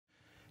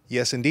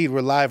Yes, indeed.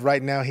 We're live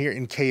right now here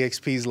in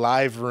KEXP's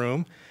live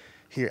room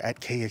here at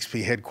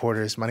KEXP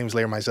headquarters. My name is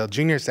Mizell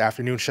Jr. It's the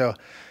afternoon show.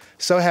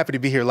 So happy to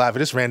be here live. I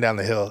just ran down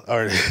the hill,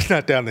 or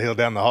not down the hill,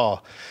 down the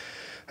hall.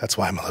 That's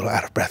why I'm a little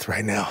out of breath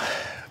right now.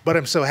 But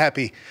I'm so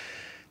happy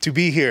to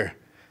be here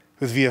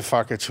with Vieux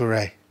Farka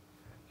Touré.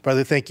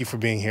 Brother, thank you for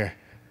being here.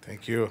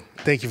 Thank you.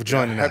 Thank you for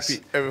joining us.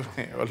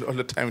 Happy all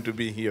the time to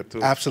be here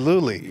too.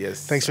 Absolutely.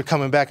 Yes. Thanks for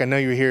coming back. I know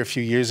you were here a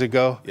few years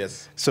ago.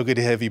 Yes. So good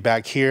to have you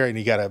back here, and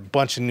you got a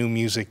bunch of new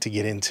music to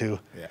get into.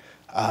 Yeah.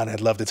 And I'd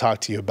love to talk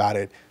to you about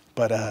it.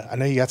 But I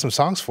know you got some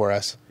songs for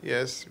us.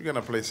 Yes, we're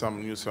gonna play some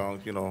new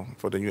songs,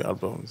 for the new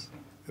albums.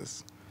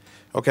 Yes.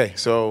 Okay,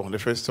 so the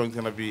first song is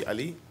gonna be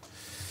Ali.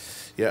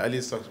 Yeah,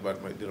 Ali talks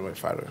about my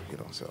father,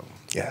 so.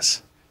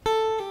 Yes.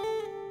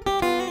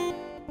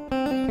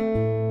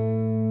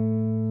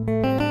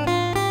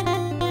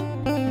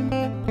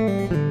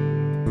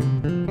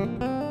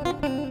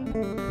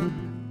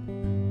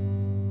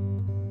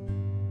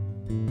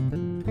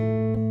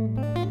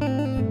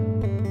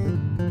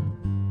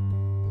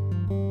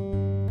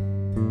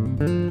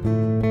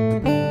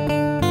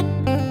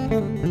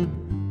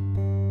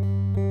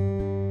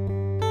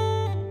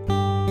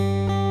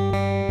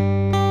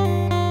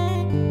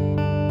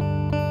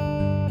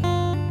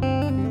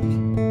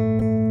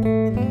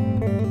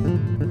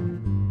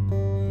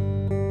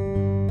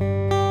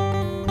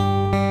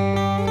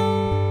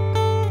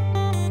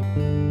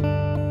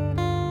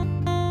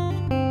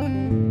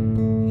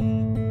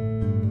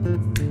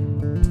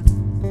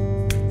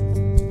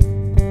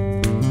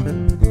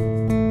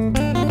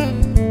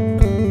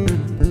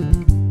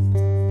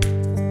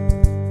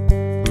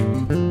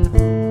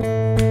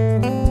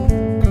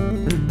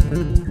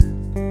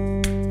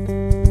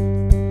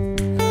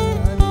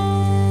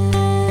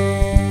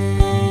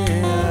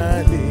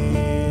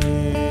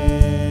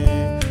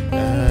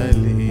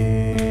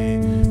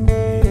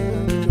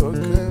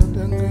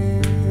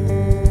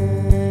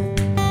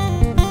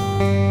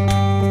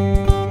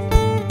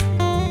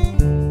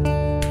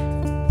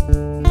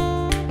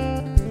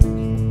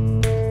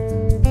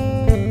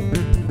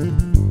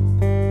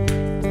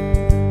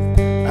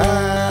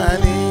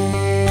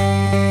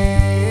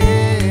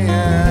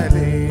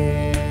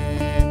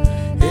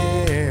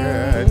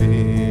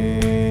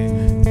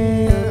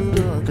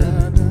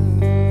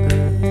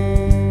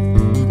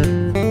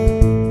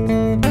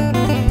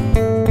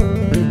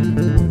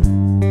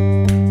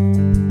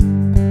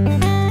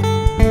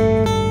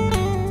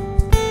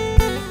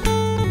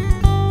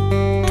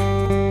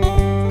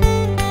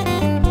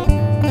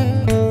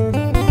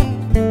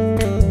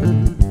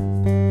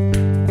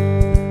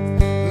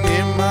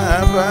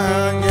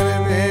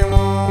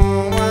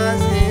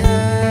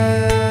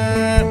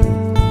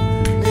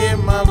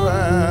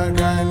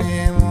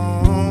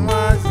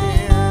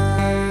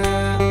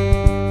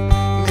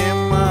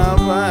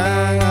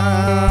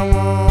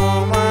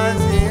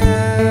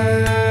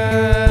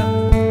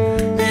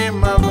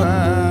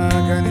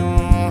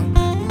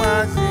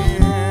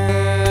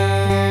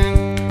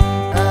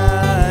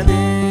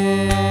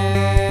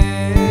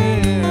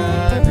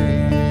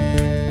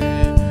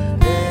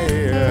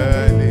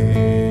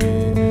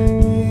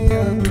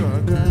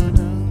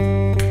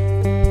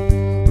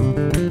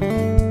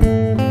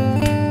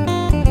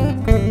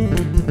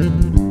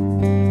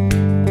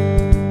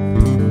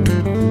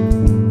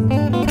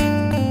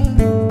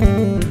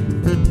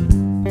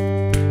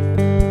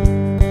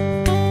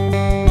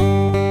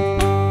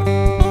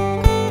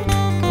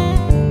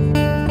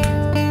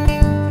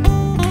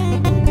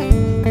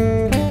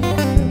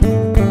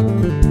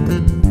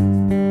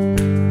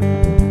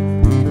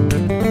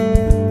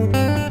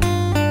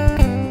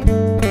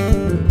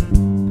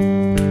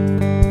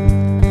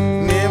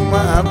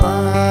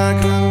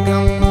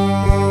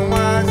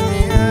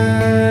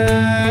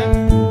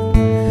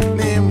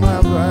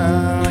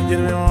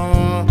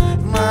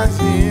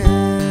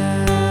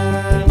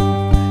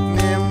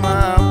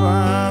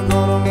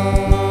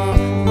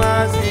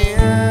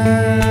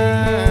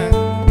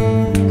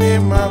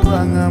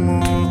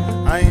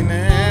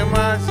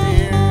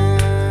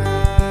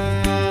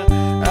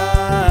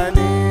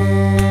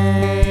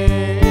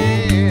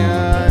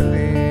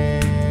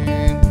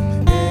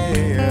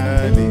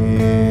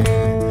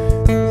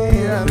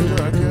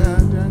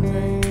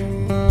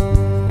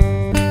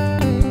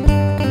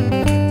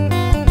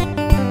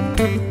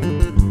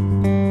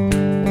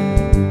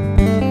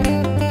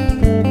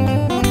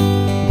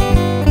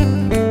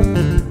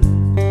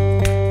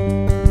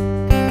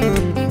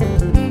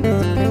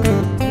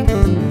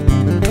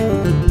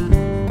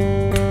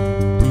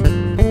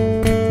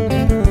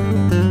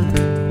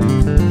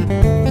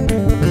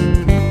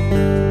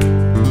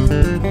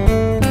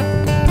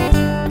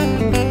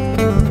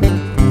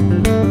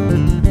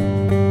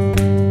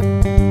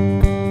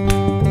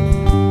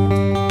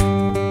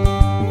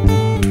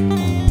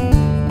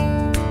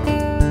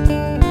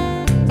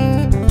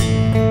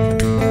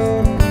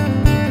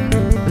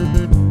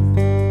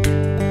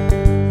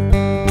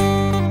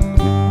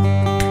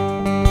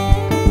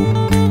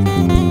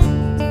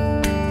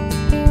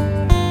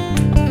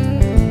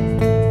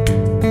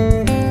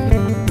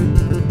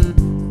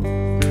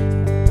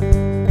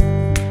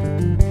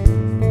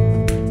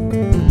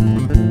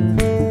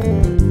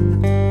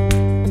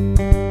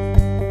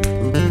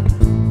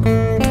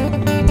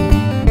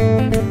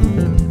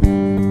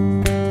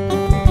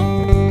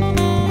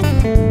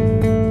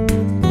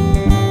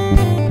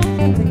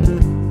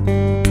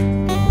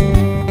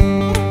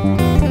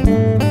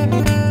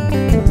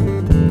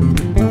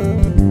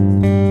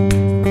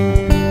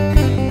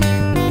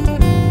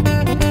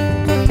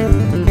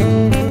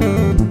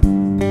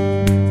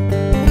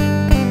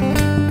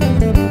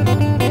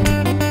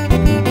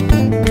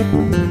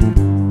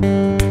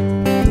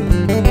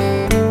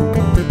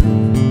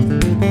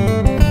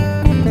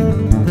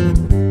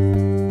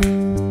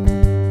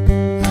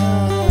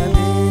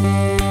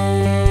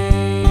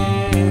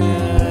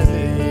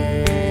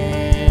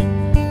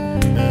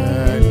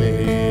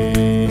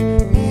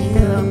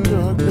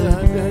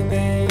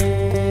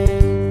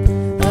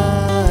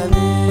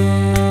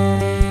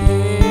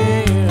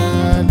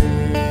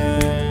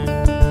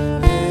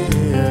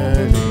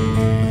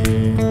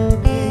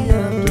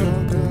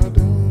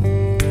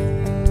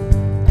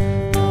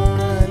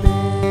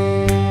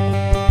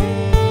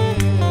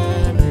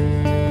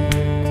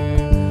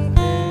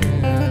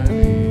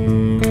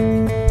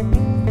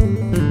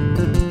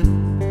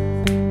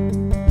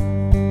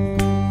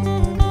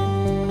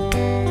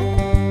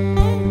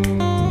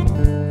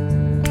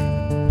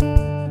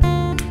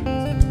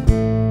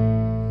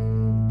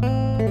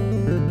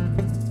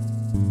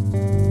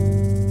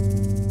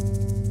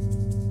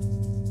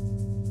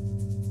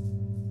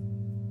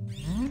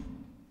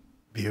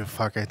 Vieux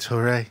Farka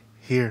Touré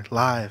here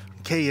live,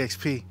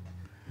 KEXP.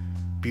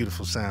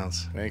 Beautiful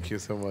sounds. Thank you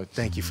so much.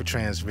 Thank you for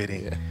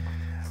transmitting.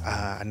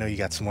 Yeah. I know you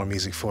got some more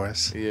music for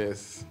us.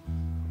 Yes.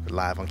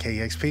 Live on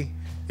KEXP.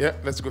 Yeah,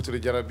 let's go to the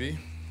Diarabi.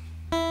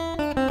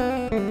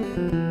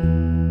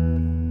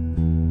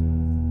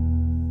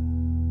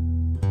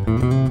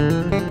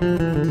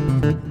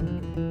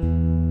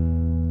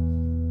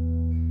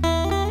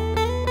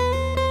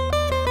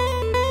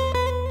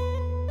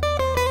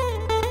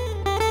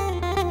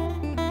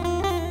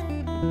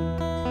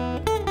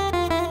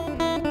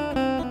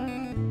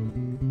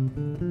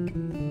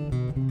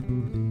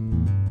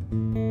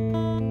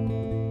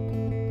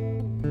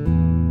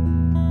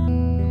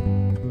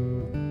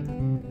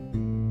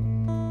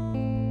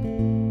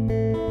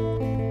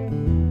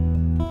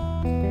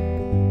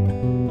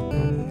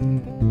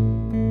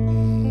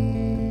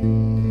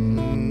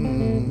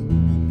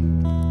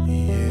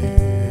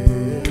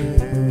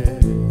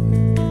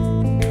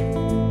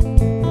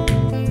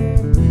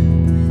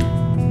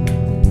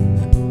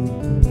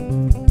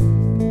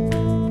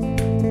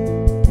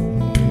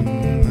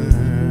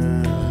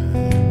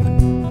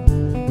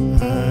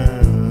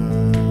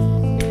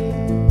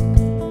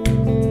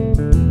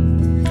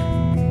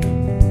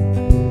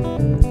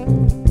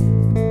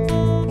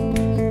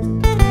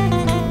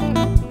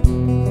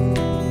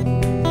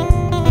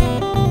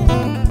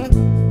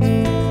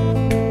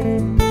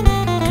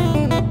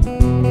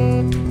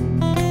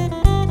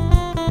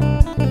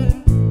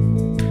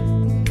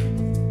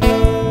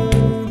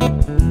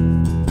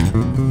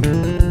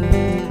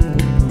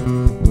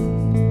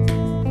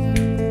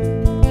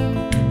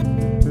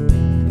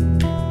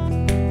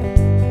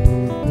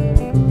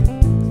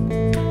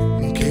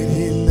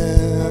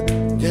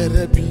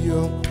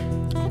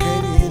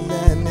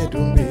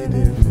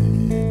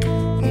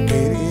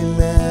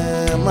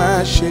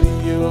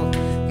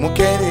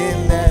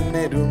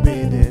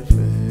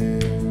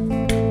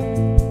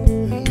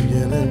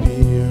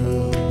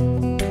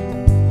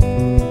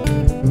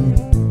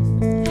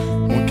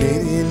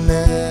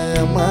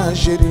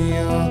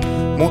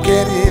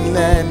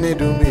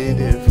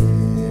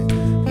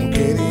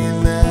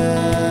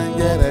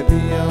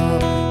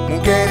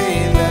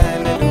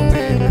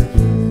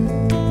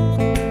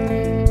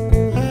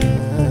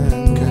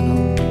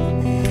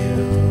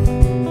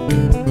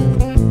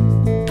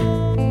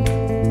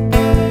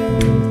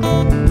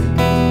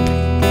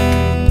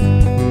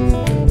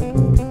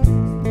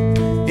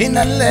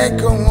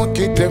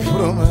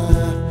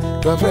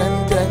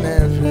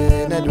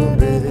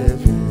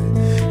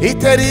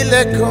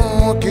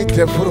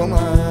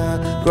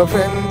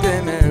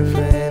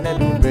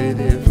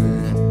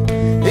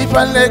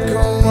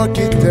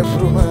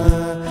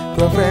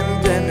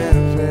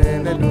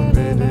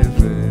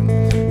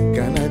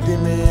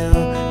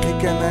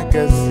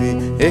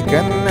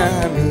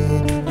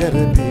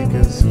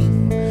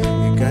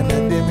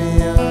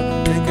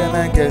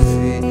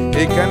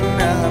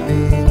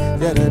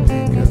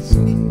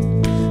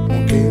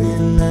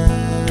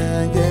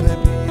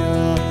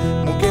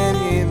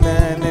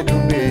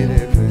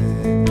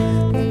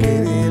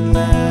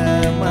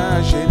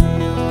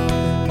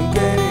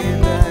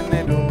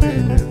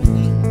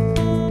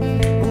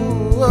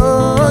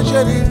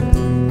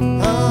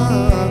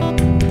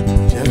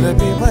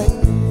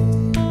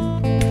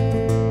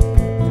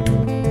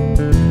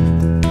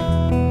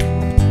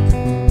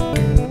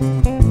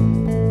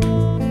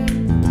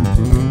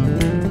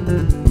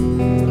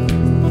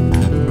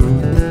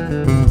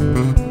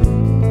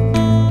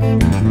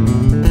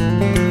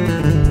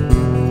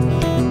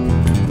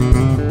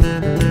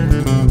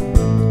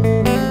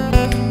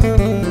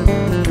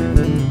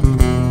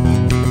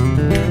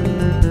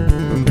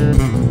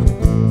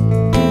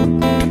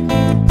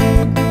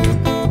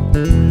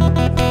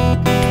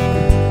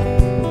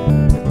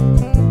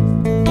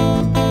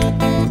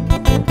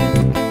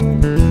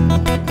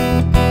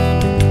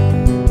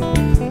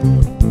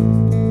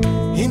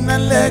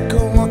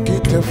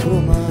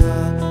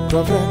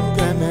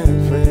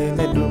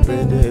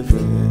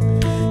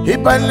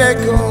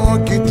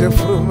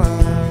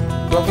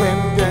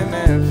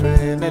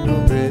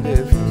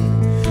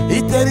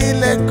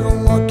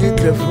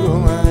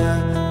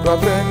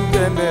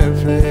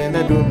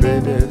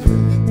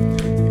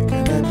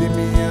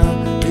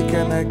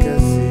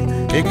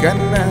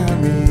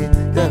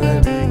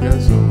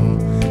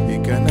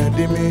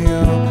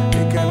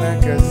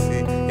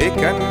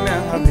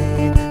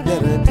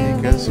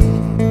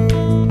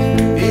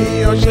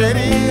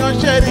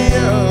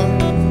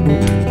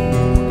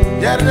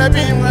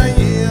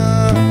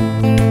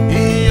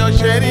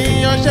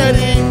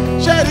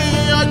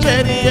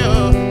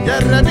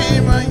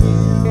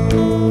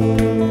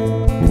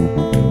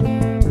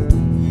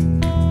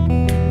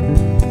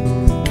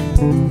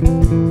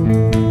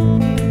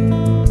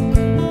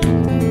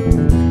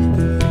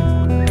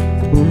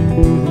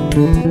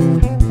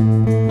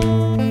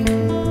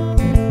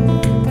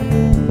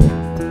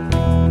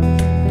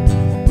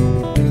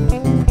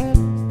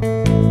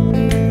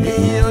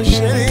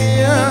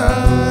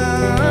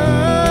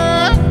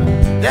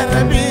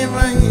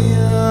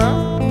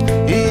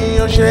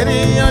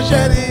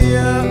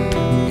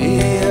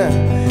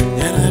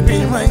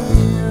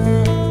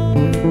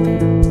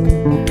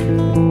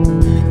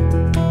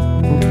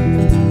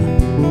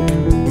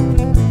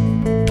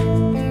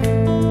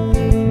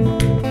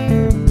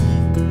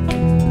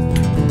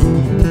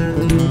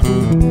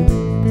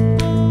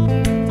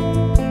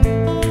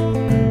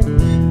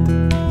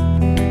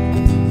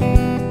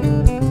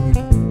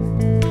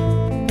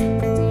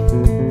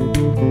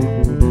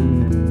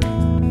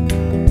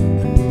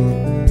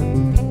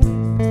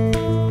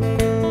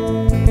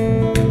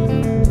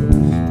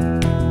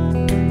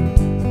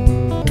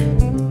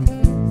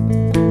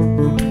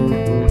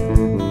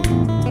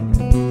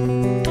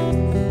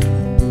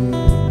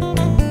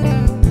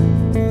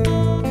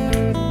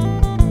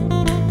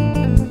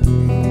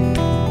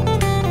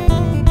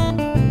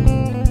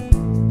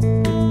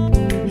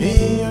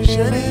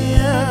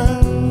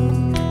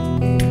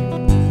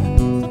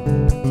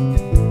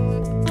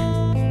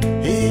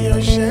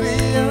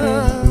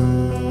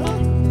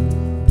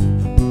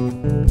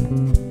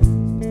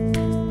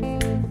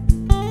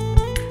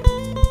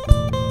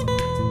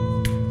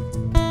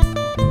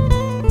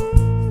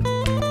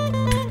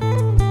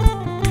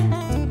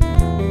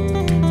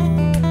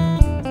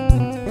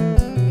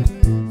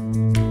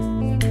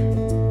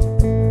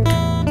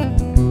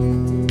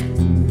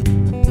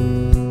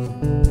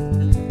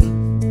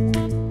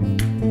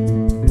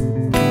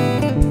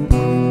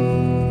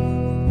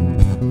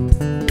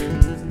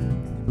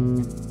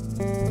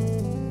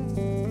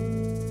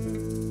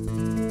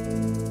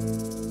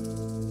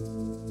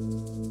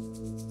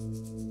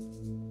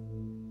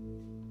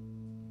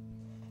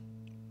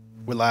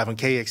 We're live on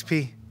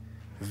KEXP.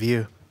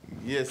 Vieux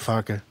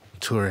Farka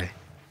Touré.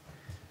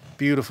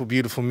 Beautiful,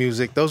 beautiful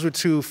music. Those were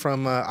two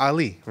from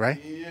Ali, right?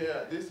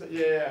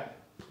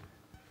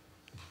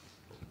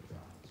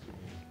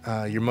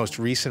 Your most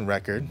recent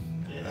record,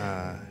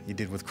 you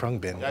did with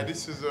Krungbin. Yeah,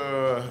 this is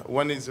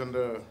one is on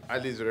the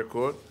Ali's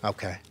record.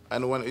 Okay.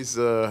 And one is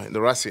in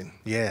the Racine.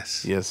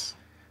 Yes. Yes.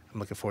 I'm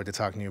looking forward to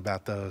talking to you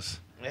about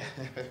those.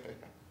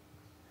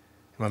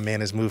 My man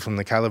has moved from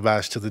the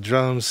Calabash to the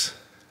drums.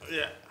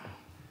 Yeah.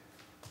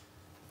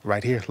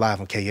 Right here,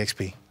 live on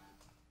KEXP.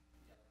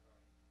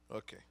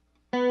 Okay.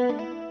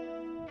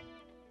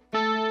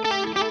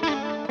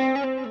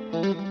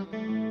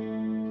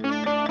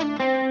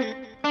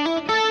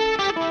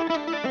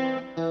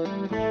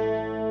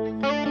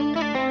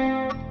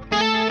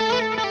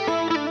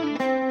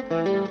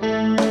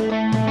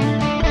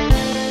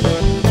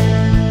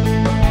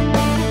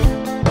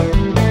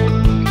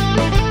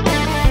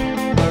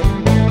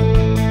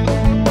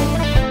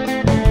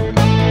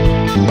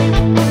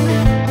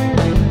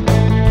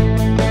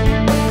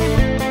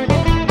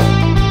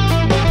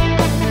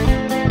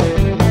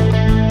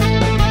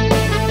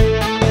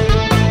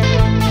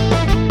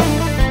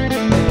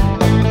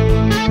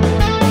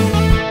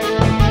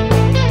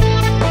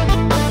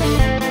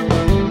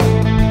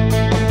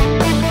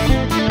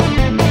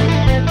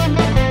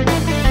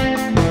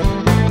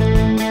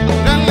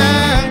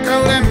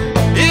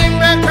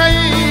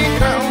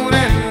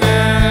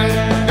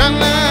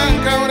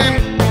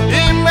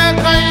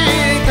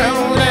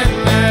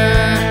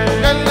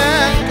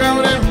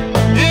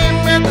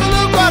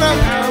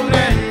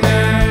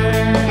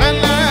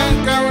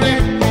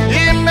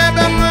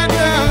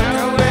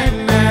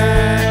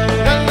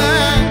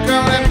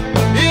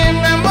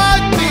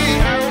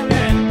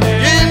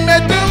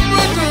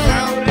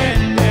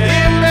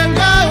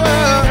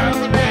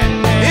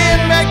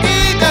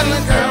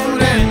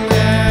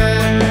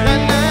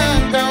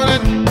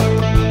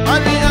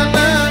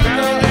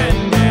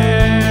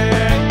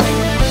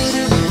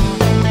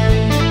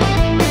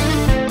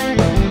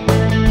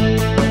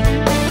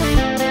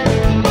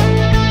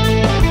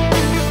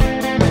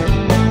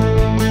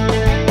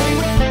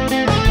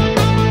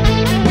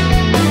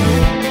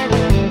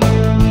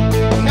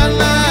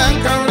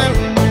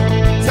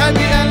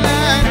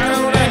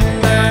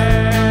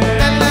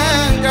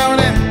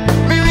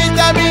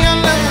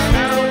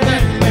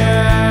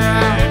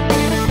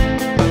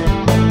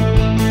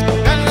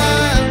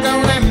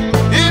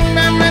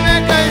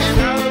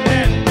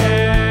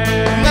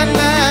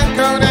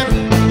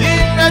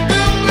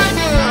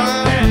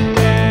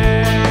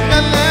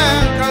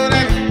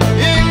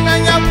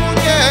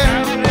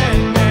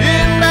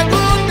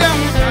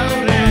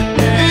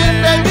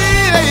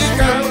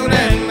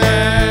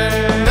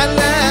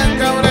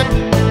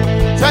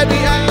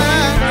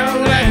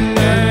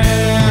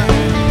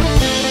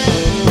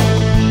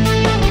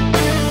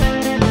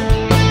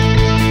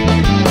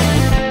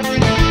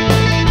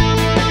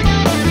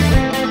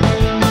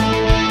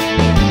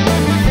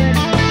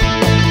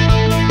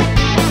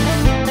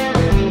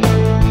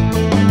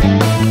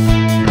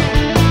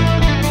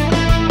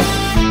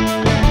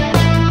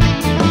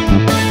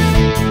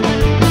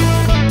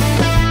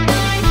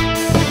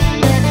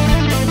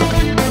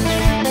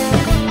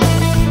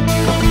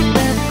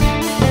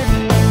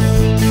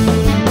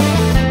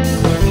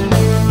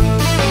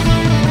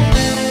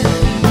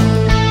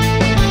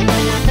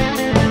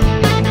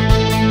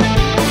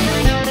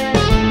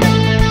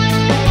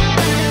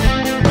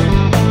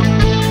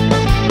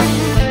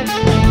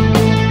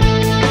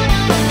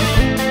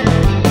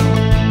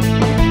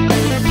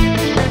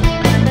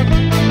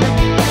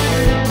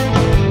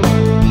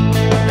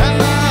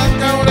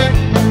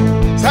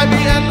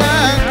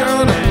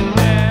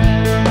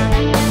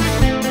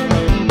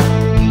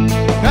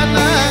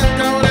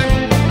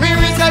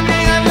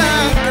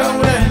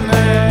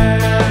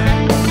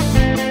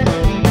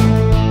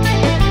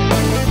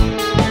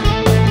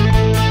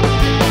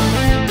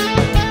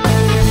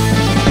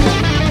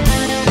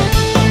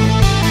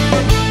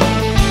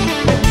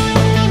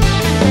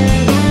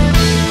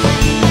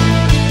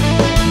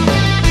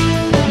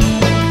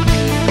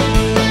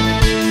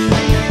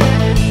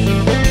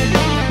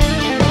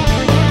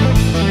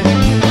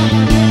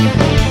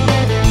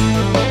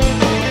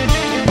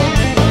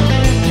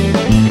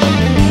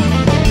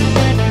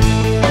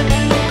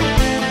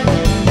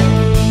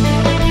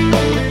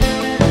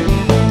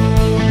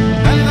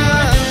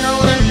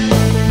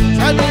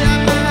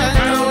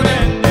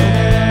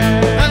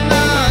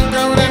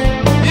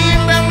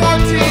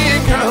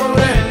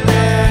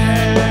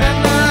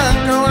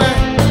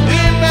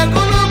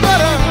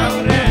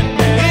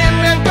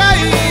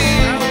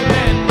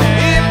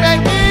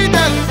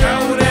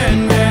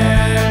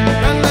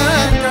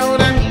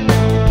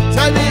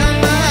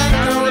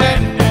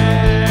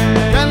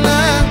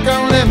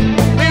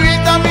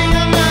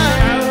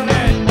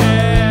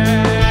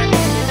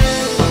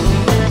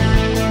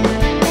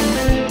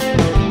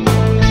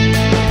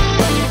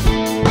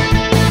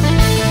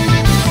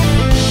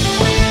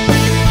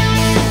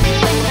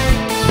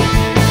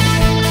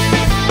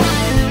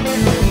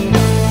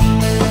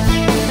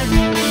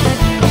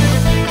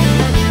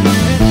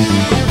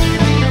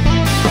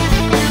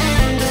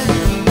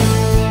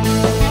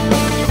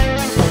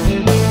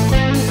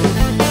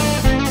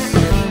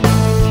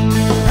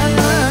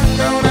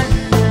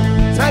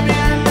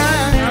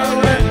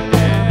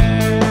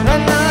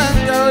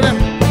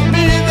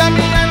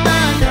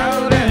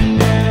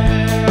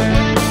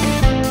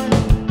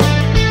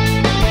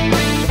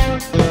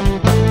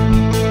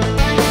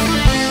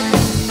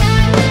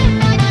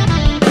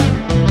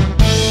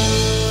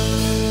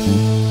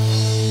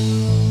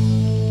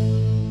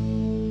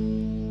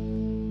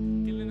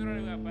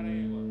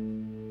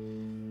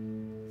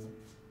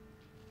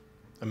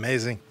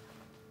 amazing.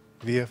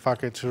 Vieux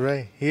Farka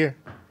Touré here,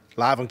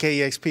 live on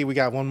KEXP. We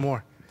got one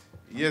more.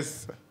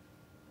 Yes.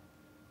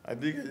 I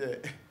dig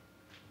it.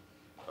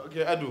 Yeah.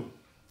 Okay, Adou.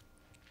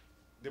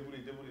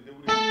 Débrouille.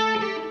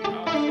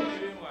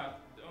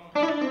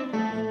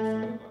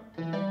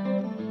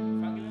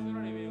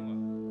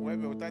 Ouais,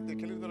 mais autant de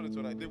quel est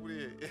le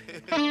débrouille.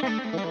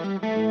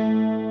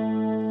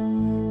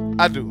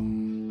 Adou.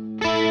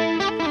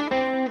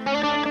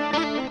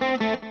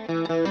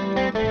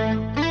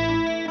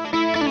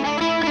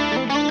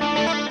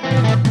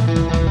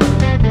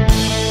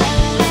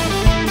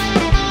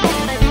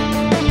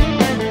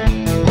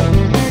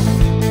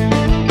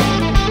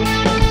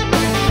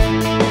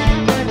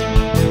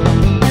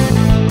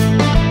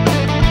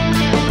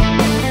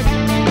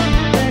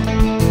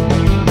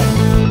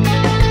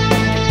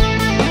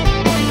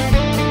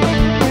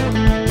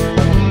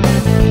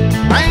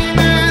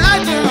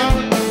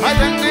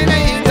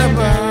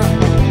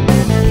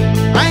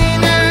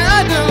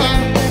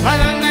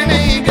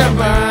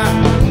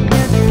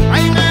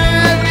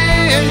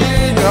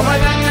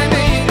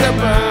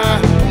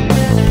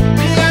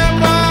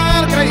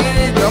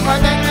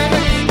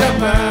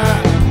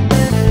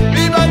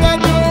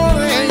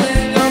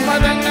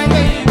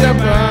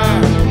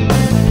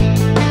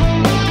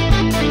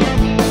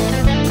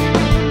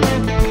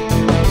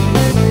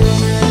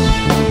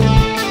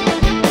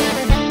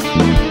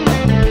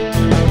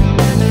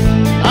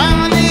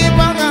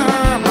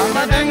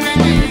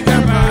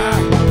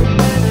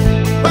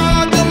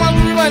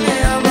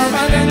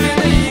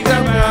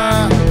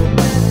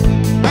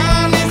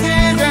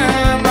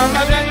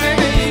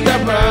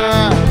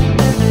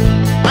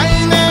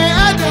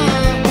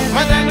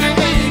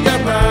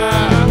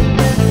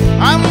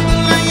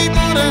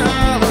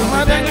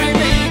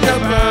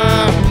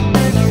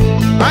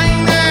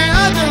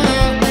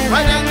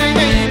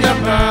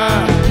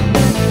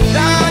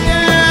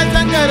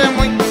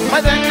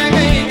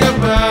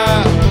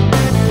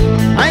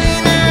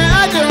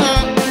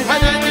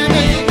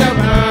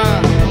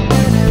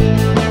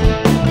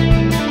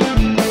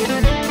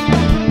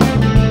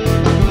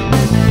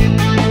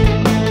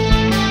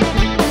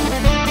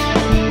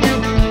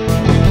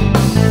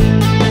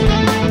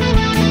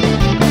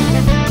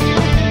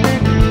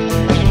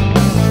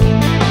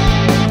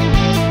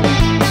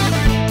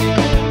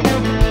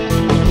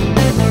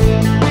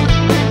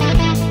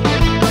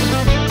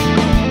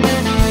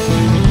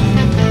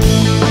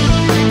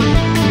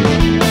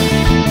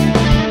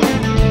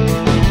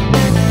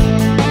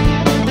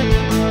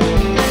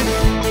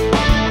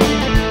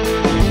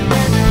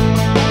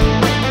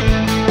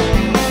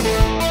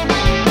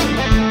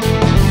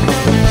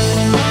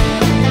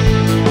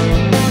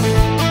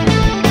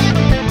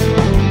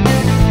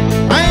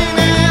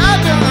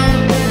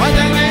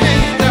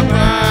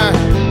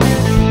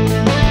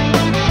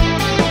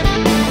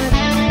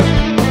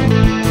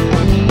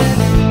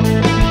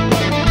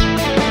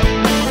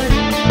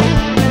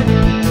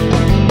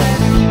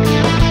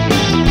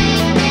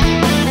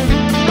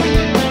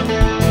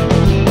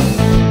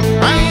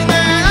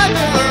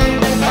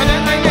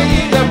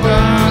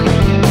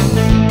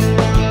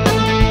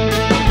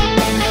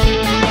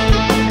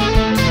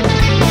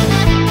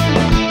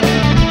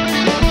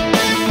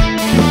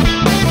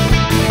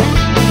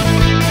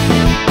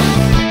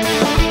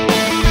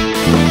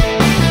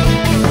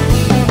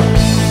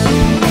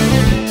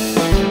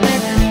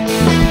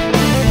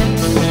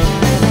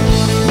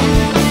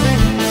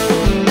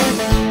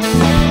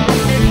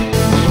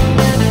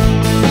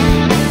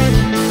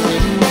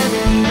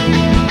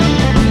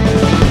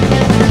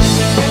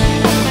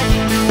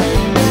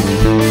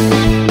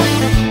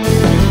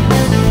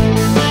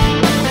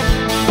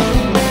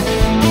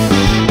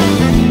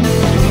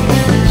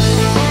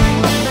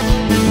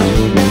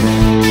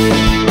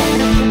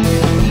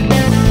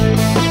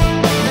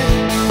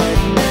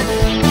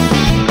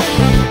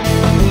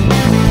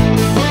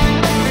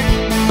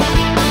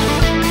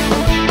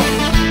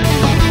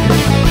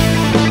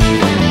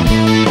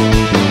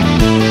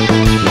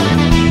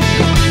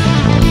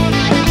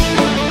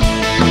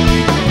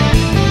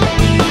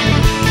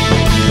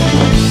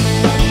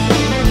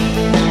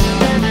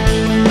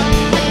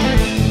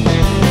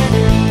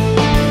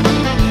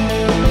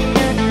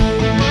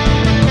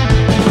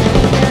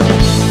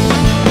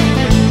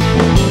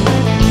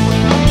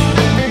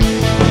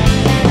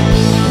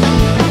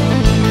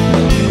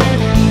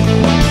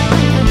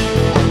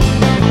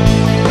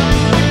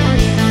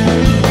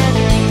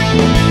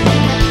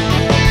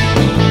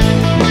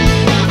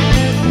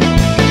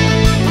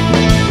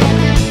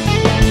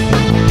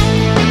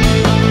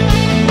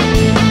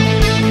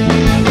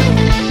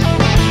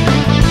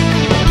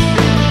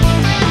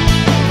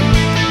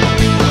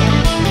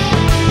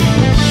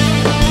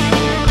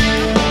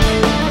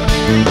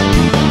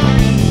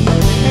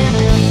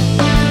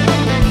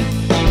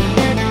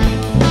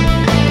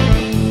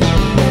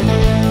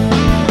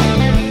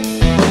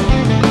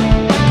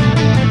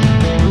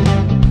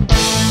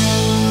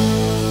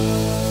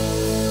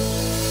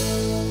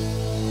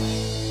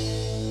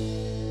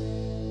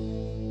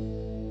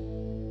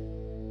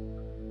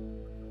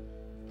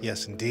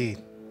 Yes, indeed.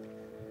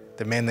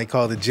 the man they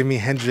call the Jimi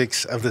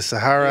Hendrix of the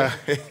Sahara,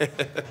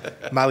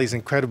 Mali's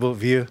incredible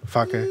Vieux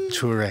Farka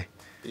Touré.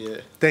 Yeah.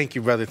 Thank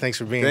you, brother. Thanks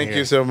for being here. Thank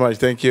you so much.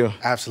 Thank you.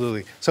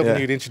 Absolutely. So, can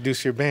you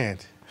introduce your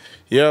band?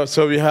 Yeah,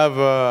 so we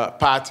have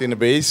Pat in the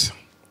bass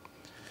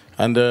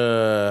and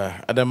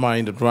Adama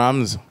in the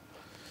drums.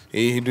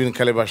 He doing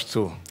Calabash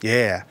too.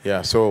 Yeah.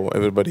 Yeah, so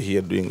everybody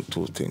here doing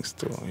two things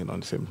too, at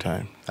the same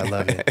time. I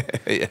love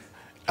it.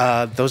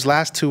 Yeah. Those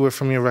last two were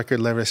from your record,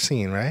 Lever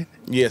Scene, right?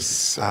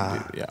 Yes.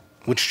 Yeah.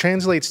 Which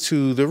translates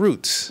to The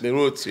Roots. The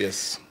Roots,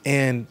 yes.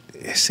 And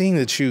seeing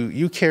that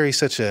you carry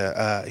such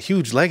a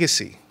huge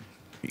legacy,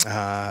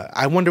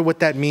 I wonder what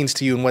that means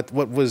to you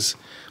and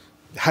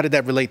how did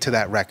that relate to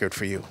that record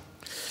for you?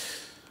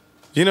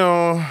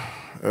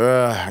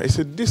 It's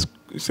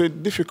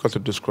difficult to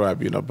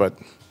describe, but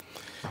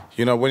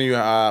when you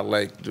are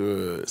like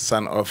the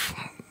son of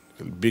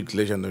a big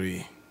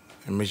legendary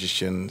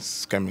musician,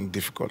 it's coming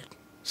difficult.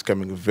 It's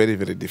coming very,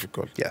 very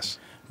difficult. Yes.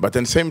 But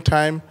at the same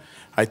time,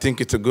 I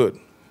think it's a good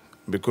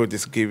because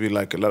it's give you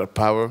like a lot of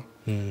power,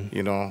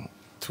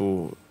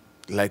 to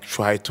like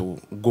try to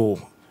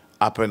go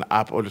up and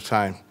up all the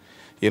time.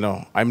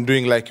 I'm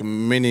doing like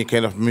many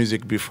kind of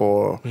music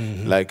before,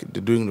 like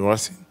doing the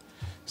Racine.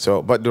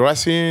 So, but the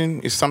Racine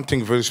is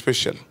something very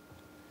special,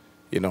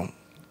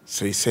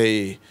 So you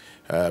say,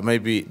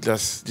 maybe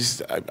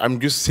I'm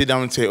just sit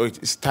down and say, oh,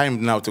 it's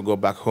time now to go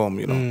back home,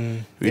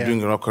 We're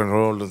doing rock and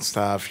roll and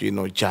stuff,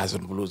 jazz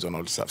and blues and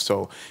all that stuff.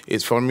 So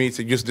it's for me, it's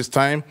just this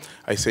time,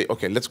 I say,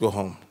 okay, let's go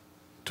home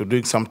to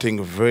doing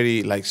something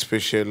very like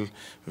special,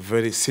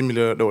 very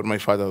similar to what my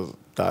father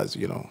does,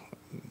 a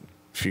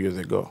few years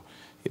ago,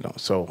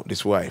 So this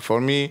is why. For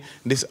me,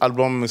 this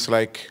album is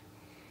like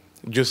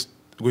just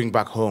going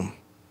back home.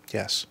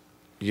 Yes.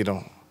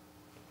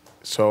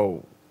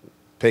 So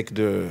take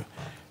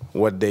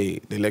what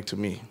they like to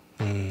me.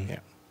 Yeah.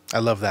 I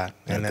love that.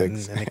 And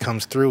it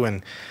comes through.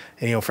 And,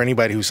 for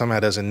anybody who somehow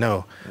doesn't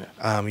know,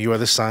 you are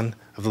the son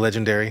of the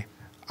legendary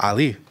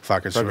Ali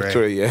Farka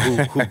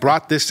Touré, who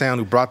brought this sound,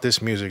 who brought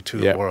this music to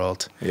the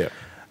world. Yeah.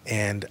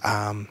 And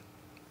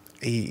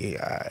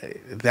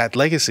that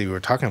legacy we were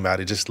talking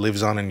about, it just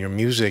lives on in your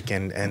music,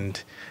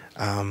 and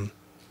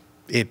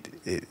it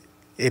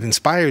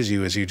inspires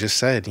you, as you just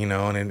said,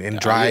 and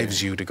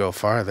drives you to go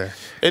farther.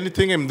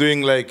 Anything I'm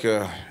doing, like,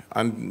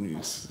 and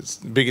it's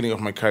the beginning of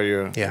my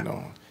career,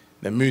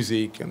 the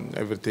music and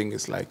everything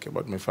is like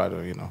about my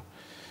father,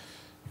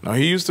 Now,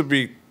 he used to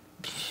be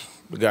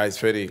guys,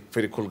 very,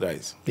 very cool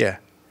guys. Yeah.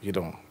 He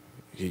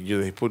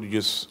put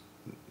just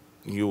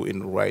you in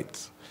the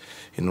right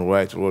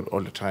road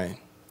all the time,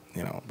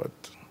 but,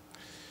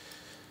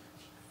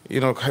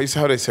 it's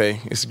how they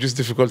say, it's just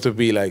difficult to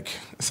be like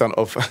son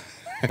of...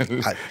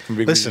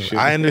 Listen,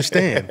 I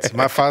understand.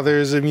 My father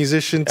is a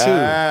musician too.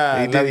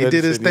 He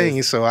did his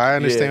thing, so I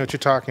understand what you're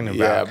talking about.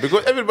 Yeah,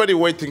 because everybody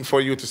waiting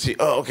for you to see,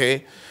 oh,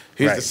 okay,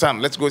 here's the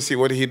son. Let's go see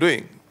what he's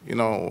doing.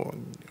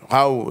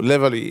 How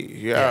levelly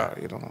you are,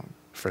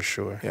 For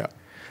sure. Yeah.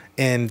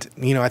 And,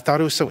 I thought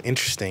it was so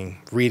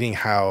interesting reading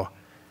how,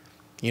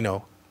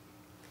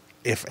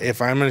 if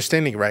I'm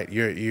understanding right,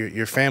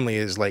 your family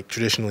is like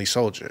traditionally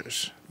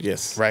soldiers.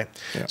 Yes. Right?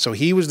 Yeah. So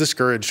he was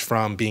discouraged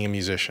from being a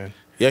musician.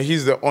 Yeah,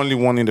 he's the only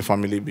one in the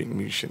family being a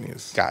musician,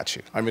 yes. Got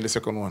you. I'm the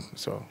second one,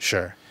 so.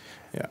 Sure.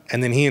 Yeah.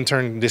 And then he in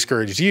turn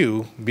discouraged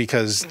you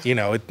because,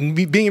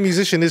 being a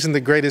musician isn't the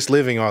greatest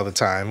living all the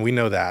time. We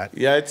know that.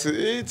 Yeah,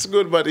 it's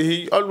good, but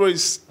he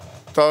always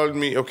told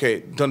me,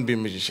 okay, don't be a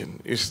musician.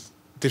 It's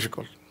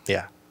difficult.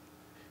 Yeah.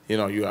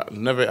 You are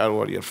never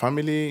around your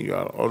family. You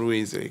are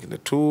always in the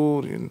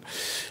tour,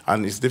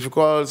 and it's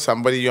difficult.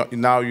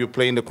 Now you're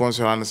playing the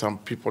concert, and some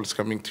people is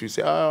coming to you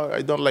say, "Oh,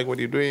 I don't like what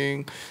you're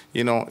doing."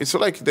 It's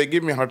like they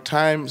give me a hard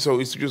time, so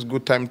it's just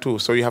good time too.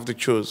 So you have to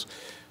choose,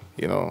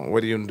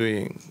 what you're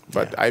doing.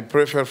 But I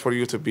prefer for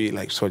you to be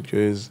like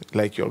soldiers,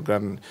 like your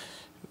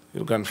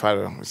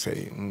grandfather would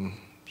say,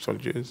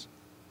 soldiers.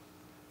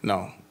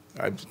 No.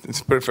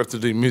 It's perfect to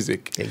do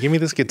music. Yeah, give me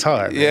this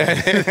guitar, man.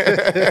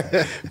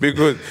 Yeah,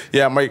 because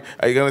I'm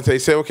gonna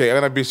say okay, I'm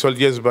gonna be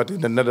soldiers, but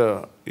in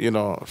another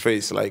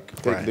phase, like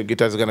the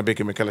guitar is gonna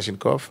become a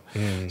Kalashnikov,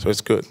 so it's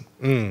good.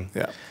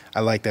 Yeah, I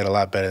like that a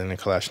lot better than a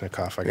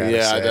Kalashnikov. I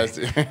gotta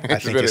say, I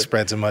think it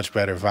spreads a much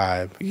better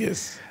vibe.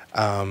 Yes.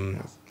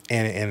 And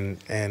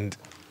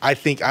I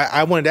think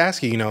I wanted to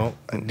ask you,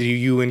 do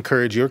you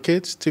encourage your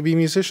kids to be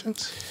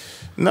musicians?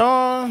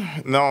 No,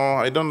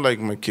 I don't like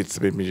my kids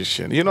to be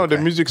musicians. The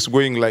music's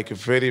going like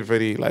very,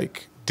 very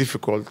like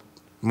difficult,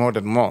 more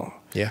than more.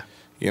 Yeah.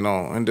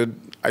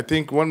 And I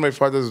think when my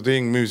father's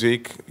doing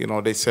music,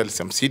 they sell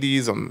some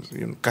CDs on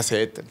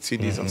cassette and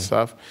CDs and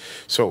stuff.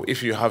 So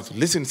if you have to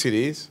listen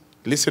CDs,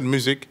 listen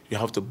music, you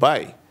have to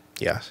buy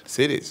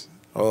CDs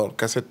or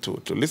cassette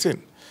to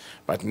listen.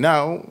 But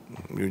now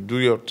you do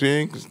your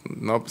thing.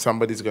 No,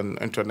 somebody's gonna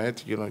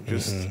internet.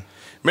 Just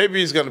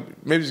maybe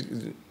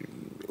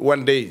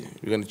one day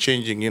you're gonna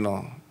changing.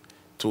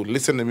 To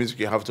listen to music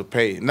you have to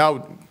pay.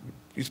 Now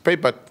it's pay,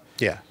 but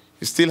you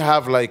still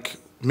have like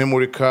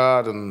memory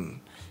card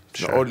and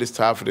all this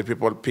stuff. The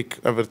people pick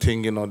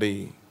everything.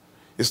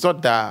 It's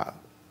not that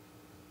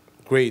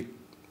great,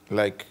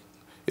 like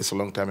it's a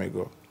long time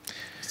ago.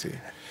 See,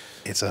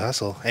 it's a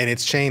hustle, and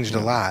it's changed a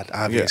lot,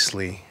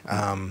 obviously.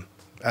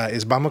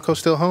 Is Bamako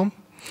still home?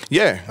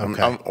 Yeah,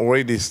 Okay. I'm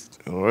always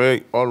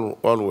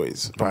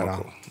Bamako. Right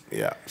on.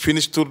 Yeah,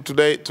 finished tour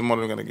today.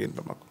 Tomorrow we're gonna get in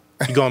Bamako.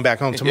 You going back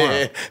home tomorrow?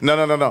 Yeah.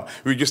 No.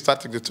 We just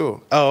started the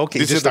tour. Oh, okay.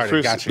 This Just is the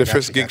started. first, Gotcha,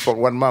 first gig for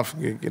 1 month.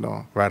 You know.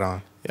 Right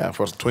on. Yeah,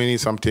 for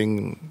 20-something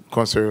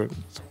concert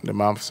in the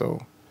month. So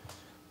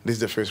this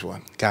is the first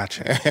one.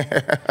 Gotcha.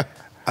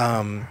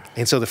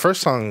 And so the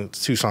first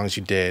two songs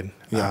you did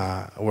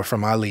were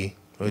from Ali,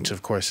 which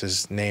of course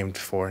is named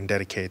for and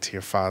dedicated to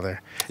your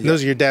father. And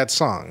those are your dad's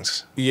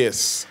songs.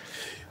 Yes.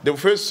 The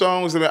first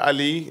song was about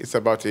Ali. It's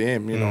about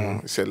him, you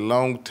know. It's a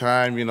long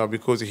time, you know,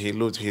 because he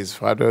lost his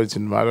father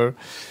and mother.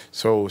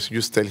 So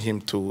just tell him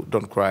to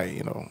don't cry,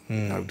 you know.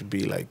 You have to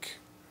be like,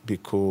 be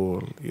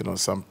cool. You know,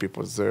 some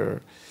people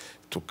there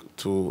to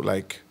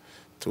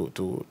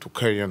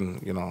carry on,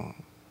 you know,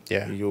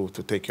 you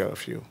to take care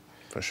of you.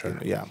 For sure.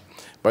 You know,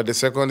 But the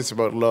second is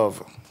about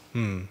love.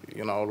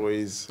 You know,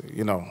 always,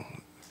 you know,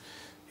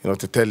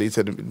 to tell it's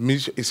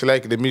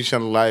like the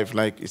mission life,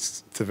 like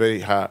it's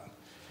very hard.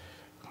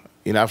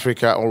 In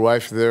Africa, our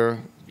wife there,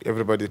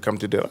 everybody come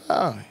to the,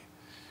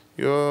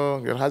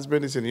 your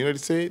husband is in the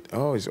United States.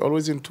 Oh, he's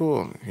always in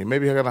tour.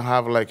 Maybe he's gonna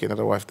have like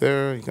another wife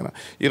there. He's gonna,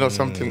 you know,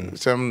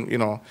 you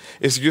know.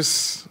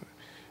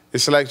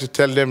 It's like to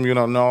tell them, you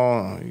know,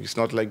 no, it's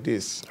not like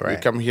this. Right.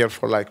 We come here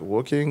for like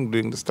working,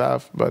 doing the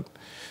stuff, but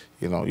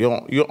you know,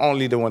 you're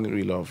only the one that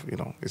we love. You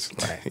know, it's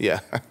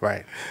right.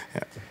 Right.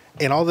 Yeah.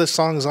 And all the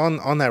songs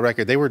on that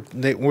record,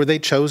 were they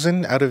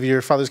chosen out of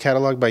your father's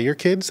catalog by your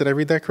kids? Did I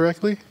read that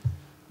correctly?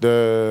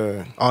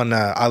 On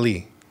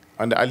Ali.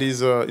 On the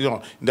Ali's, you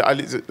know, the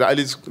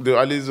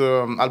Ali's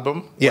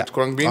album. Yeah. With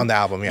Krung Bin. On the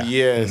album, yeah.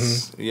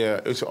 Yes, yeah.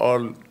 It's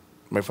all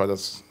my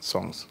father's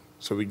songs.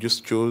 So we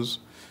just chose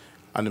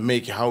and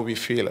make how we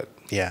feel it.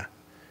 Yeah.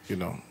 You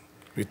know,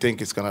 we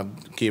think it's gonna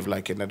give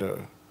like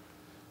another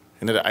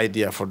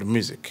idea for the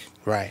music.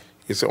 Right.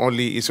 It's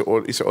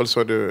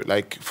also the,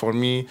 like, for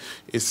me,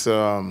 it's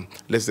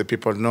let the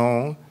people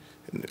know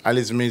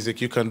Ali's music,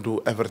 you can do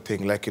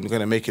everything. Like you're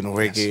gonna make in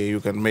reggae, you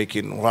can make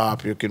in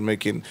rap, you can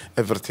make in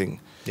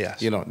everything.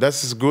 Yes. You know,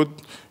 that's good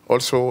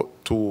also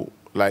to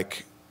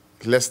like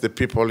let the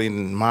people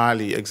in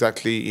Mali,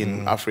 exactly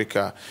in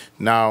Africa.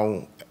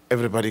 Now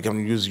everybody can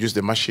use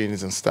the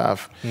machines and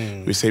stuff.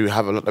 We say we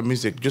have a lot of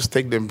music. Just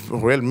take the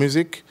real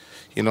music,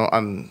 you know,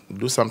 and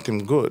do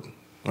something good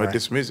with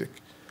this music.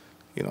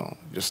 You know,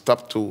 just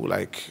stop to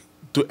like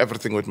do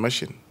everything with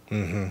machine.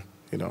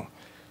 You know.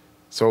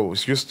 So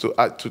it's used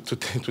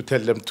to tell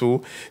them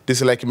too. This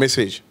is like a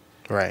message.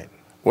 Right.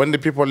 When the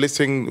people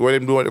listening, when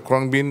I'm doing the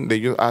Krung Bin, they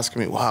just ask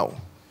me, "Wow,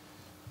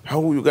 how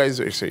you guys?"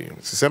 I say,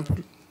 "It's simple.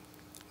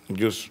 You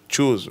just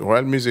choose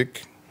real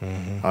music,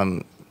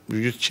 and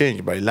you just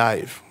change by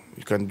live.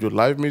 You can do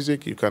live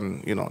music. You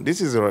can, you know,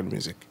 this is real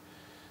music.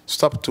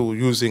 Stop to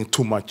using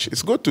too much.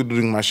 It's good to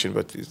doing machine,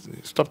 but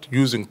stop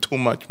using too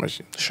much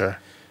machine. Sure.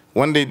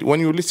 When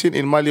you listen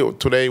in Mali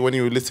today, when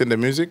you listen to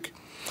music,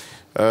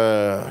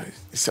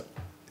 it's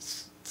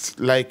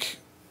like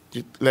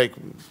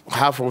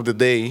half of the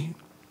day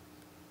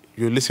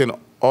you listen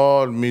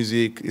all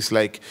music. It's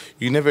like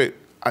you never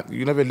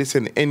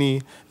listen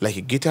any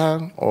like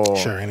guitar or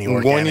any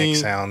organic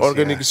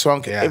sounds,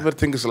 song.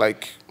 Everything is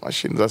like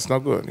machine. That's not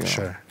good. You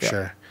know?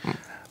 Sure.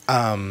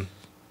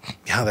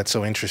 Yeah, that's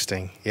so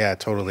interesting. Yeah,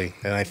 totally.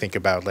 And I think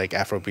about like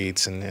Afro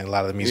beats and a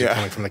lot of the music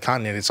coming from the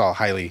continent. It's all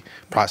highly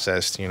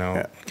processed, you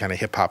know, kind of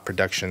hip hop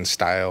production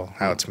style,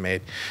 how it's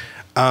made.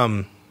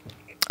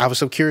 I was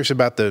so curious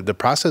about the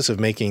process of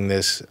making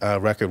this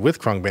record with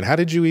Krung Bin. How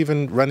did you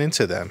even run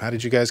into them? How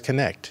did you guys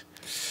connect?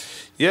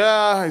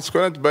 Yeah, it's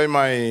connected by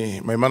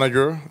my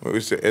manager, who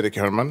is Eric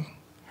Herman.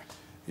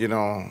 You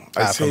know,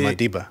 from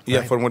Madiba. Yeah,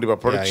 right? from Madiba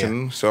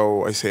Production. Yeah.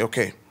 So I say,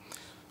 okay,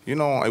 you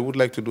know, I would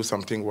like to do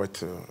something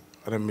with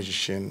other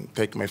musician,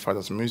 take my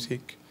father's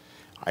music.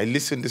 I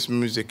listen this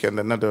music and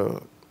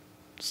another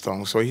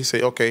song. So he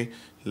say, okay,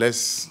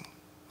 let's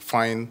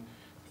find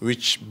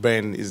which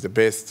band is the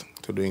best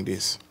to doing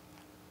this.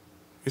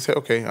 He said,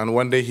 okay. And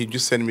one day he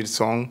just sent me the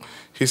song.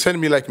 He sent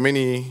me like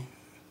many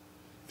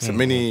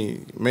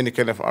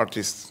kind of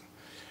artists.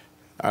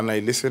 And I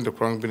listened to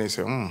Krung Bin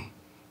and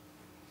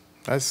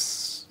I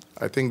said,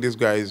 I think this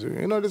guy is,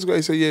 you know, this guy.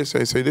 I say, yes.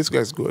 I say, this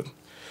guy's good.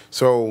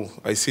 So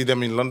I see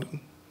them in London.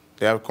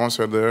 They have a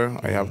concert there.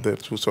 I have there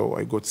too. So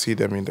I go to see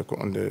them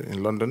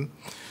in London.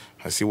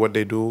 I see what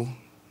they do.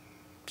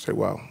 Say,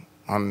 wow.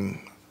 And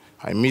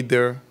I meet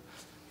there,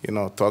 you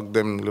know, talk to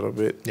them a little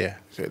bit. Yeah.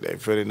 Say, they're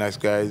very nice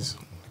guys.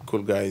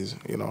 Cool guys,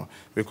 you know,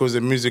 because the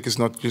music is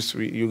not just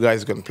you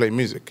guys can play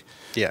music,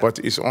 but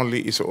it's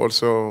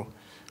also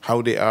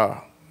how they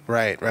are.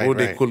 Right.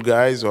 They cool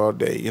guys, or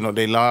they, you know,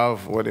 they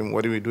love what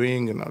are we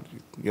doing,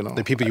 you know.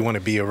 The people you want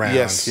to be around.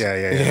 Yes.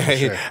 Yeah.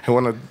 Sure.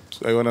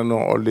 I wanna know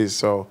all this.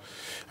 So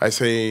I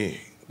say,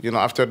 you know,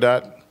 after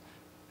that,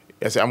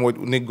 I say, I'm with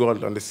Nick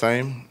Gold on the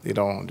time, you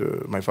know,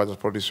 my father's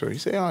producer. He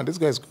say, this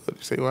guy's good.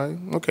 You say, well,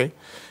 okay.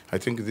 I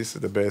think this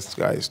is the best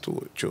guys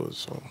to choose.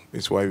 So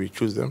it's why we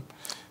choose them.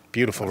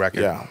 Beautiful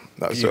record. Yeah.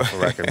 Beautiful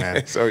record,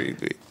 man. So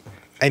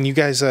and you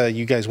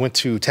guys went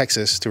to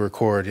Texas to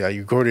record. You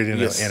recorded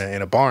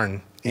in a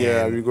barn.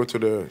 Yeah, we go to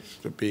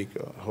the big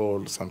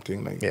hall,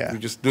 something like. Yeah. We're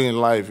just doing it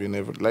live. We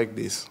never like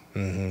this.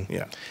 Mm-hmm.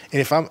 Yeah.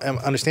 And if I'm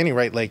understanding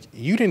right, like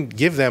you didn't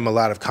give them a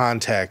lot of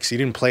context. You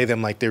didn't play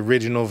them like the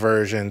original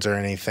versions or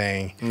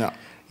anything. No.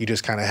 You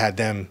just kind of had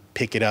them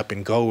pick it up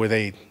and go where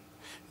they.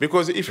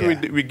 Because if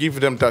we give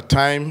them that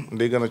time,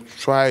 they're gonna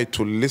try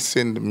to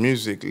listen the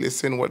music,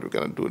 listen what we're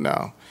gonna do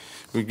now.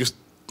 We just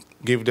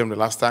give them the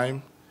last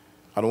time,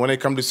 and when they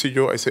come to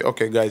studio, I say,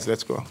 okay, guys,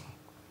 let's go.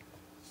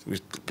 We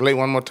play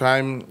one more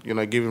time, you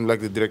know, give them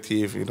like the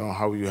directive, you know,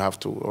 how you have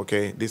to,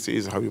 okay, this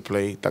is how you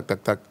play, tak,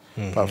 tak, tak,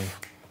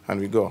 puff, and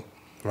we go.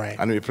 Right.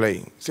 And we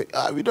play. Say,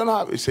 we don't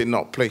have, we say,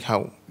 no, play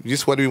how, this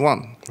is what we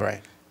want.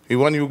 Right. We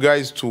want you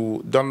guys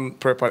to don't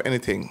prepare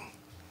anything,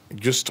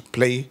 just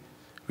play.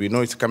 We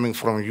know it's coming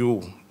from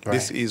you. Right.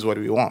 This is what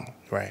we want.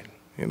 Right.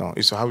 You know,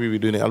 it's how we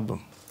do the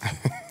album.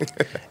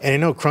 And I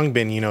know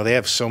Khruangbin, you know, they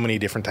have so many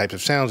different types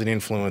of sounds and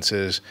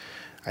influences.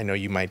 I know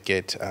you might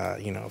get,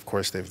 you know, of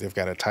course, they've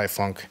got a Thai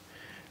funk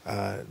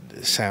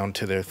sound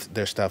to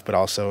their stuff, but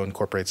also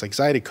incorporates like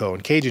Zydeco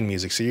and Cajun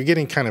music. So you're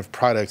getting kind of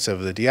products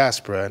of the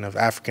diaspora and of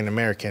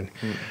African-American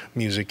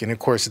music. And, of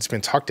course, it's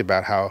been talked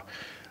about how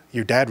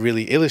your dad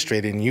really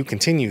illustrated, and you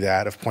continue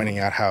that, of pointing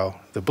out how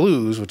the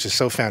blues, which is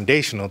so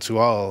foundational to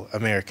all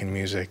American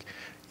music,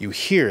 you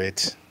hear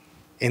it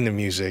in the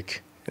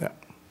music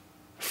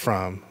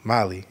from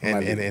Mali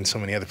and so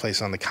many other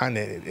places on the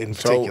continent in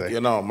particular. So, you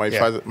know,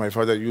 my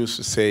father used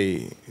to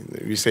say,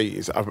 we say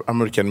it's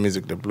American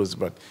music, the blues,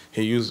 but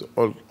he used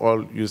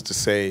all used to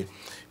say,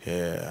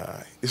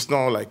 it's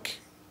not like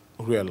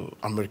real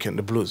American,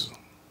 the blues.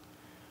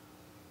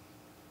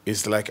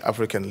 It's like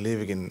African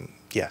living in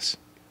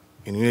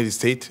in the United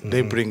States.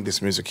 They bring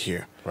this music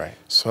here. Right.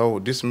 So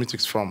this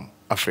music's from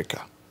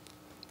Africa.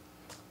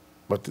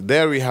 But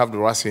there we have the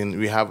Racine,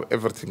 we have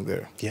everything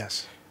there.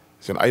 Yes.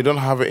 So I don't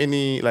have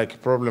any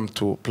like problem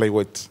to play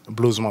with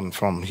bluesman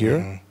from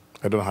here.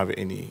 I don't have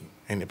any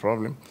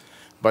problem.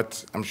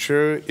 But I'm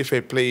sure if I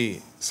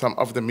play some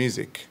of the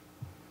music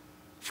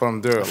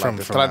from there, like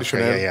the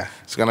traditional,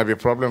 it's gonna be a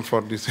problem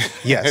for this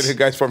the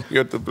guys from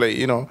here to play.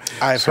 You know,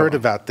 I've heard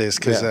about this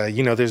because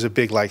you know, there's a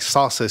big like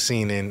salsa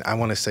scene in, I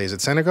want to say, is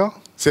it Senegal?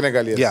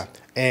 Senegal, yes. Yeah,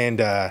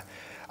 and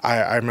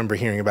I remember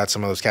hearing about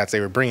some of those cats. They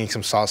were bringing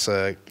some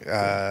salsa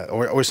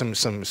or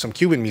some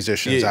Cuban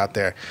musicians out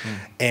there,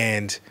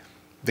 and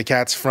the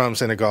cats from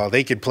Senegal,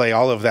 they could play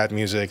all of that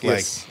music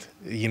like,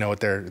 you know, with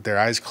their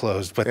eyes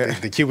closed.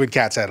 But the Cuban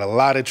cats had a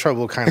lot of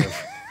trouble kind of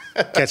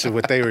catching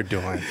what they were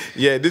doing.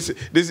 Yeah, this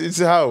is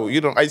how,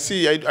 you know, I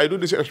do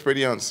this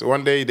experience.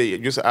 One day they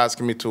just asked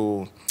me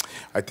to,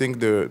 I think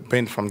the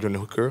band from Johnny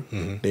Hooker,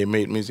 they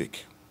made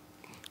music.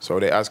 So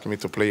they asked me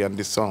to play on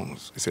these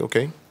songs. I say,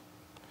 okay.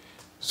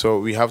 So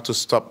we have to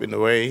stop in a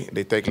way.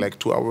 They take like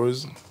 2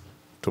 hours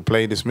to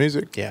play this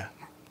music. Yeah.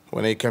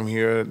 When they come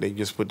here, they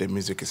just put the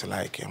music. It's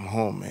like, I'm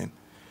home,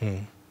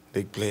 man.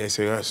 They play. I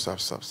say, oh, stop.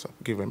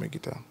 Give them a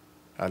guitar.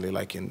 And they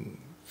like, in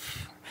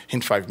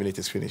 5 minutes,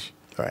 it's finished.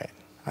 Right.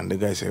 And the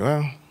guy say,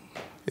 well,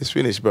 it's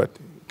finished, but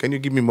can you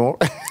give me more?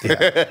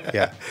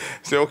 Yeah.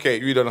 Say, okay,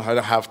 we don't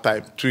have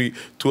time. 2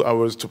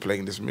 hours to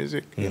playing this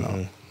music, you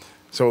know.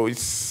 So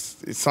it's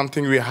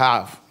something we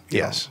have.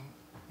 Yes.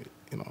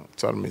 You know,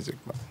 it's our music.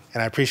 But.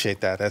 And I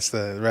appreciate that. That's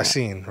the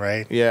Racine,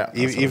 right? Yeah.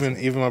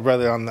 Even my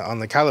brother on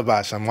the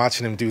Calabash, I'm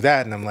watching him do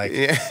that, and I'm like,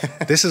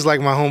 this is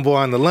like my homeboy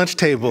on the lunch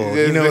table.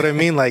 You know what I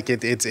mean? Like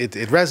it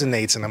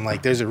resonates, and I'm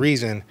like, there's a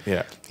reason.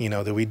 Yeah. You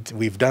know that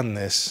we've done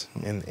this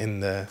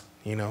in the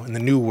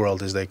new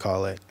world, as they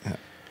call it. Yeah.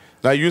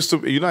 I used to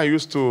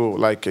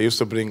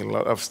bring a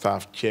lot of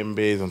stuff,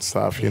 djembes and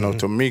stuff, you know,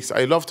 to mix.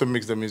 I love to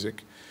mix the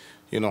music.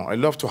 You know, I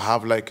love to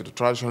have like the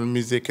traditional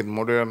music and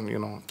modern, you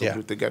know, to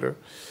do together.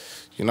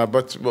 You know,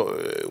 but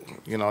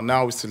you know,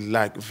 now it's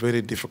like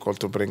very difficult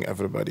to bring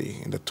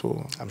everybody in the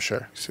tour. I'm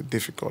sure it's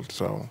difficult.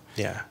 So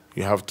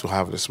you have to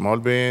have the small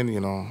band, you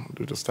know,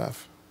 do the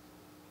stuff.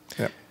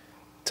 Yeah.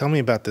 Tell me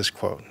about this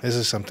quote. This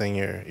is something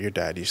your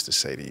dad used to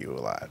say to you a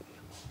lot.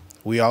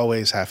 We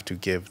always have to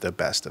give the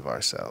best of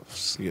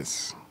ourselves.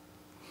 Yes.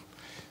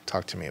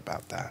 Talk to me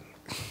about that.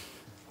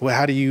 Well,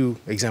 how do you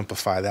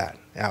exemplify that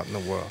out in the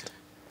world?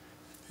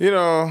 You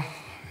know,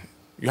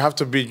 you have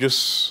to be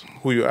just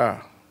who you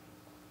are.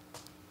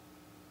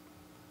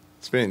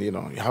 Spain, you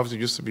know, you have to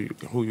just be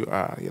who you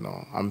are. You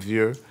know, I'm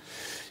Vieux.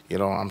 You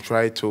know, I'm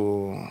trying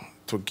to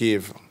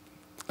give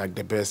like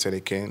the best that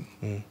I can,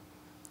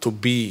 to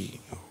be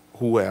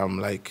who I am.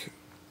 Like,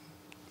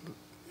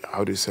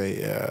 how do you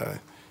say?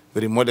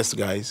 Very modest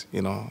guys.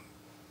 You know, I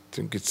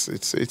think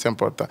it's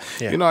important.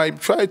 Yeah. You know, I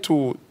try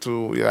to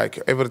like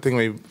everything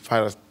my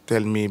father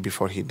tell me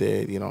before he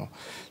died. You know,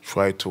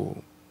 try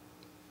to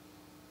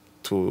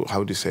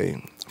how do you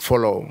say,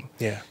 follow.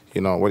 Yeah.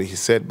 You know what he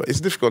said, but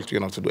it's difficult, you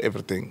know, to do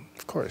everything.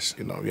 Of course.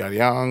 You know, we are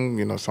young,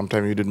 you know,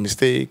 sometimes we do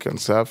mistake and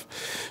stuff,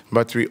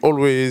 but we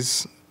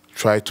always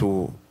try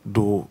to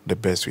do the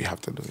best we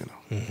have to do, you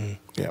know.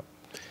 Yeah.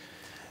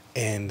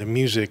 And the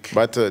music.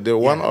 But the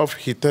one of,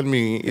 he tell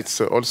me it's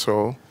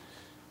also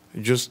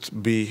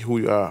just be who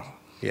you are.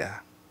 Yeah.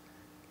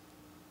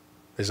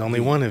 There's only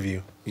one of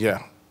you.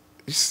 Yeah.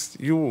 It's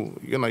you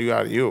know, you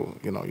are you.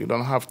 You know, you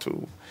don't have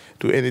to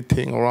do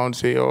anything around,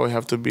 say, oh, you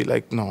have to be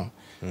like, no.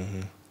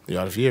 You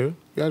are here.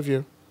 You are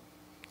here.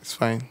 It's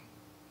fine.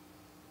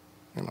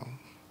 You know.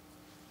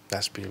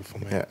 That's beautiful,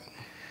 man. Yeah.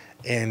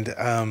 And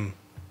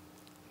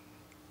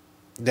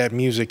that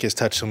music has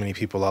touched so many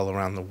people all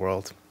around the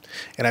world.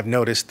 And I've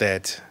noticed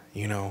that,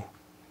 you know,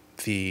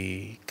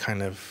 the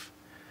kind of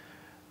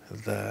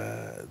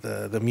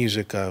the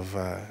music of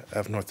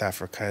North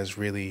Africa is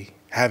really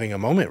having a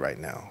moment right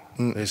now.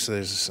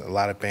 There's a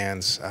lot of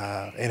bands,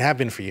 and have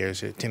been for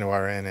years,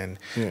 Tinoaren and,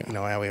 you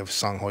know, we have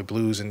Songhoy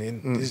Blues, and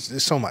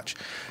there's so much.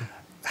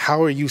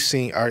 How are you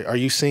seeing, are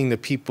you seeing the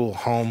people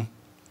home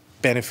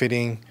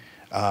benefiting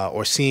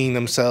or seeing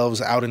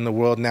themselves out in the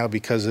world now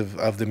because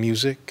of the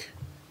music,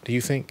 do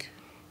you think?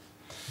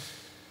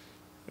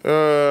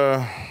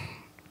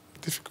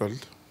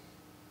 Difficult.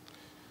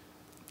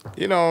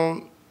 You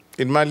know,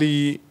 in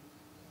Mali,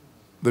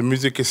 the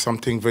music is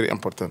something very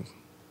important.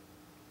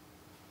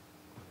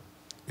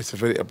 It's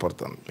very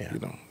important, you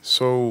know.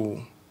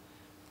 So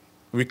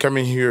we come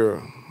in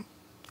here,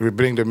 we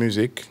bring the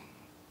music,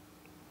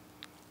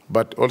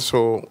 but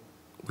also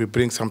we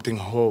bring something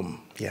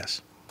home.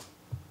 Yes.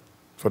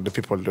 For the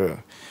people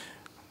there.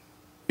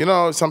 You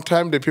know,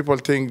 sometimes the people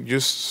think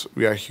just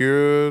we are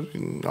here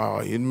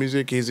in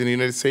music, he's in the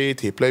United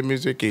States, he play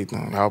music, he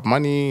have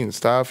money and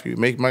stuff, you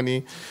make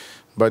money,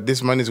 but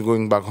this money is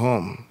going back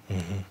home.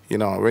 You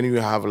know, when you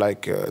have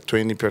like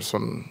 20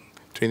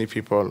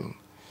 people,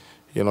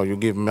 you know, you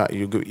give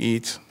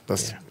eat,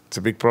 it's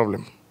a big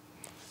problem.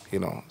 You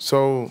know,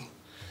 so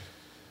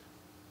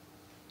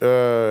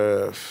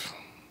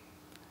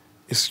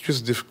it's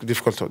just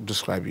difficult to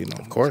describe, you know.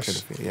 Of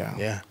course. Kind of, yeah.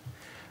 Yeah.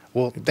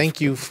 Well, thank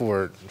you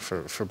for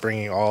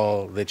bringing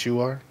all that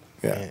you are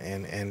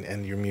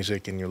and your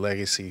music and your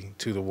legacy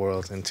to the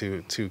world and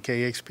to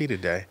KEXP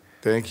today.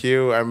 Thank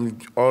you. I'm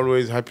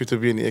always happy to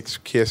be in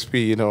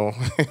KEXP, you know.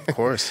 Of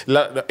course.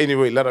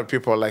 Anyway, a lot of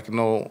people like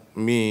know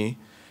me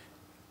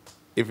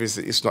if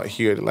it's not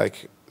here,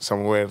 like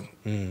somewhere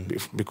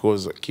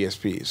because of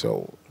KEXP.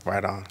 So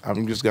right on.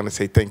 I'm just going to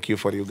say thank you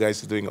for you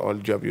guys doing all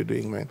the job you're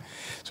doing, man.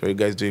 So you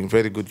guys doing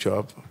very good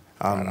job.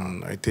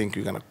 I think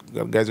you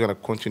guys are gonna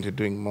continue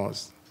doing more.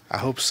 I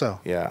hope so.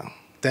 Yeah.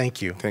 Thank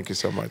you. Thank you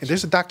so much. And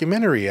there's a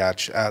documentary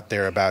out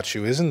there about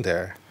you, isn't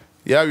there?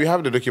 Yeah, we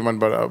have the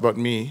document about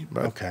me.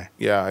 But okay.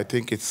 Yeah, I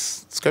think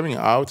it's coming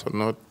out or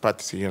not.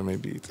 Pat's here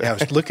maybe. Yeah, I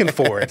was looking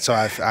for it, so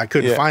I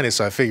couldn't find it,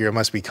 so I figure it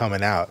must be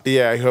coming out.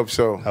 Yeah, I hope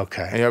so.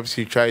 Okay. I hope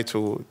you try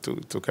to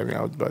coming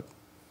out, but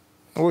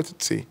we'll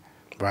see.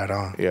 Right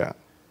on. Yeah.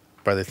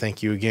 Brother,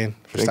 thank you again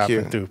for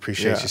stopping through.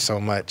 Appreciate you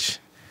so much.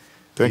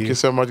 Thank you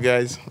so much,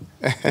 guys.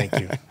 Thank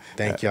you.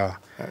 Thank y'all.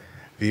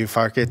 Vieux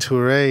Farka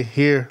Touré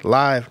here,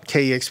 live,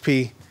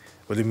 KEXP,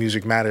 where the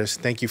music matters.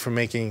 Thank you for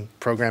making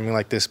programming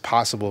like this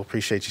possible.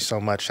 Appreciate you so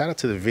much. Shout out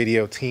to the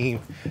video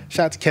team.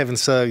 Shout out to Kevin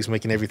Suggs,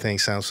 making everything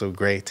sound so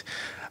great.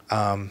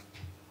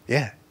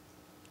 Yeah,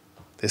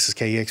 this is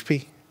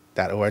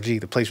KEXP.org,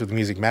 the place where the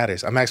music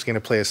matters. I'm actually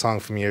going to play a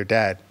song from your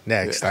dad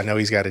next. I know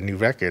he's got a new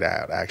record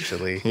out,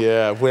 actually.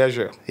 Yeah,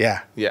 pleasure.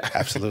 Yeah,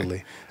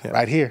 absolutely.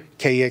 Right here,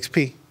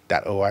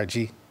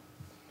 KEXP.org.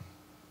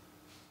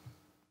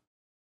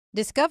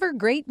 Discover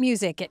great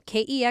music at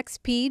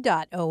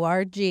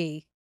KEXP.org.